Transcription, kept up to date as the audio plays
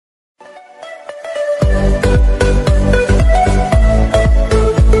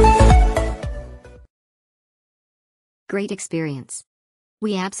Great experience.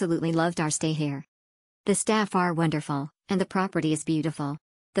 We absolutely loved our stay here. The staff are wonderful, and the property is beautiful.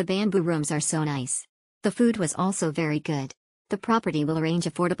 The bamboo rooms are so nice. The food was also very good. The property will arrange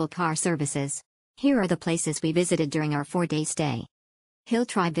affordable car services. Here are the places we visited during our 4-day stay. Hill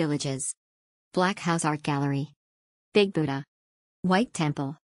Tribe Villages. Black House Art Gallery. Big Buddha. White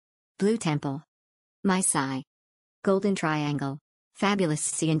Temple. Blue Temple. Mai Sai. Golden Triangle. Fabulous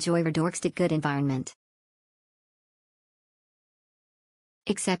see enjoy Redorksted good environment.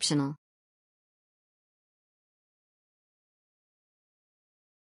 Exceptional.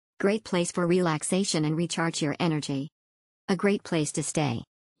 Great place for relaxation and recharge your energy. A great place to stay.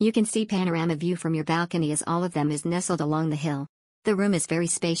 You can see panorama view from your balcony as all of them is nestled along the hill. The room is very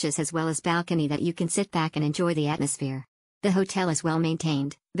spacious as well as balcony that you can sit back and enjoy the atmosphere. The hotel is well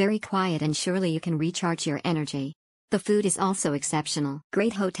maintained, very quiet and surely you can recharge your energy. The food is also exceptional.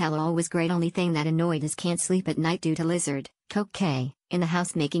 Great hotel always great only thing that annoyed is can't sleep at night due to lizard, K, in the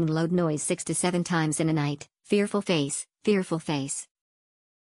house making loud noise 6 to 7 times in a night. Fearful face, fearful face.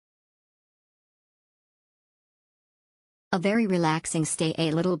 A very relaxing stay,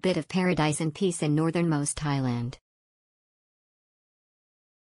 a little bit of paradise and peace in northernmost Thailand.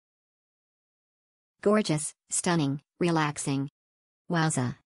 Gorgeous, stunning, relaxing.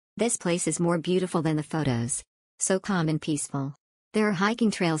 Wowza. This place is more beautiful than the photos. So calm and peaceful. There are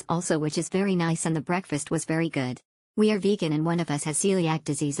hiking trails also which is very nice and the breakfast was very good. We are vegan and one of us has celiac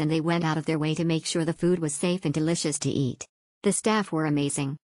disease and they went out of their way to make sure the food was safe and delicious to eat. The staff were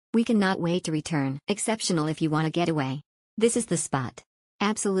amazing. We cannot wait to return. Exceptional if you want to get away. This is the spot.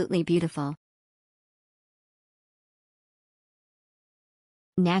 Absolutely beautiful.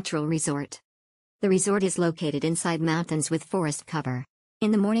 Natural resort. The resort is located inside mountains with forest cover.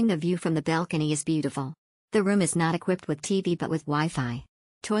 In the morning the view from the balcony is beautiful. The room is not equipped with TV but with Wi-Fi.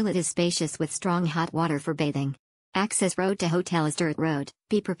 Toilet is spacious with strong hot water for bathing. Access road to hotel is dirt road.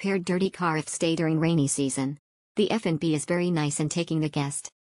 Be prepared dirty car if stay during rainy season. The F&B is very nice and taking the guest.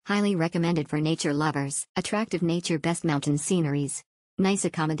 Highly recommended for nature lovers. Attractive nature best mountain sceneries. Nice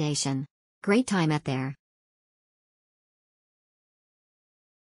accommodation. Great time at there.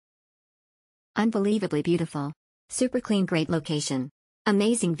 Unbelievably beautiful. Super clean great location.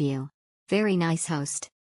 Amazing view. Very nice host.